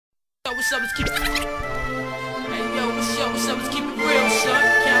what's up, let's keep it. Hey, yo, what's up, let's keep it real, son.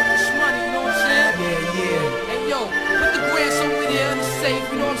 Count this money, you know what I'm saying? Yeah. Hey, yo, put the grass over there, it's safe,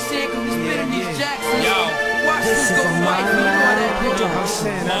 you know what I'm saying? Cause it's been in these jacks. Yo, watch this go right, you know that, yo.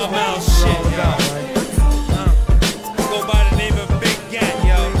 Marmel shit, yo. Go by the name of Big Gatt,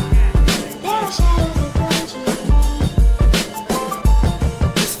 yo.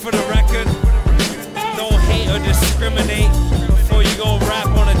 Just for the record, don't hate or discriminate before you go rap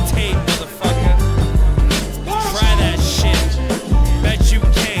on a tape, motherfucker. Try that shit. Bet you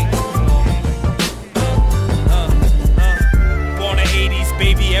can't. Born in the 80s,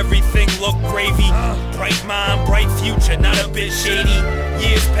 baby, everything look gravy. Bright mind, bright future, not a bit shady.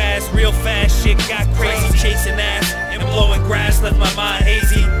 Years passed real fast, shit got crazy. Chasing ass and blowing grass left my mind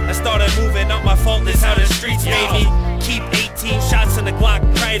hazy. I started moving up, my fault is how the streets made me. Keep 18 shots in the Glock,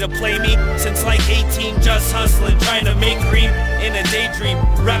 try to play me. Since like 18, just hustling, trying to make cream. In a daydream,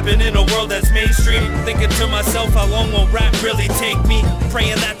 rapping in a world that's mainstream. Thinking to myself, how long will rap really take me?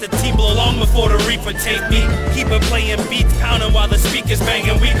 Praying that the team blow long before the reaper take me. Keep it playing beats, pounding while the speakers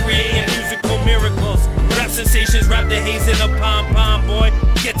banging. We creating musical miracles. Rap sensations, wrap the haze in a pom-pom, boy.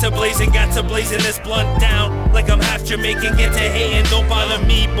 Get to blazing, got to blazing this blunt down. Like I'm half Jamaican, get to hating, don't bother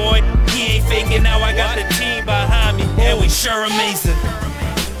me, boy. He ain't faking, now I got the team behind me. And we sure amazing.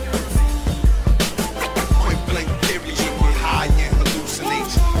 Point blank period, we high and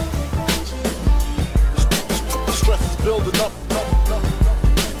hallucination. Stress is building up.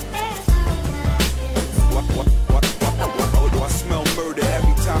 I smell murder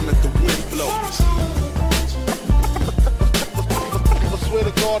every time that the wind blows. I swear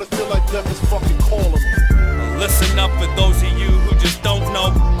to God, I feel like death is fucking calling me. Listen up for those of you who just don't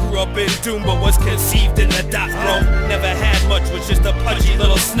know. Grew up in doom but was conceived in the dot row. Never had much, was just a pudgy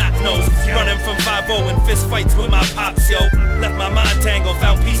little snot nose. Running from 5-0 in fist fights with my pops, yo. Left my mind tangled,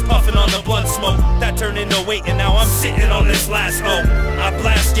 found peace puffing on the blunt smoke. That turned into weight and now I'm sitting on this last O. I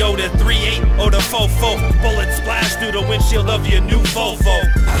blast yo the 3-8 or the 4-4. Bullets splash through the windshield of your new Volvo.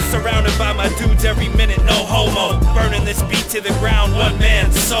 Surrounded by my dudes every minute, no homo. Burning this beat to the ground, one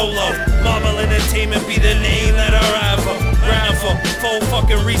man solo. Marmel Entertainment be the name that I rhyme for. Grind for full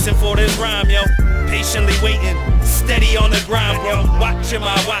fucking reason for this rhyme, yo. Patiently waiting, steady on the grind, bro. Watching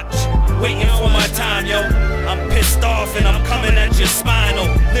my watch, waiting for my time, yo. I'm pissed off and I'm coming at your spinal.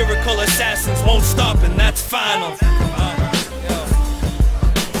 Lyrical assassins won't stop and that's final.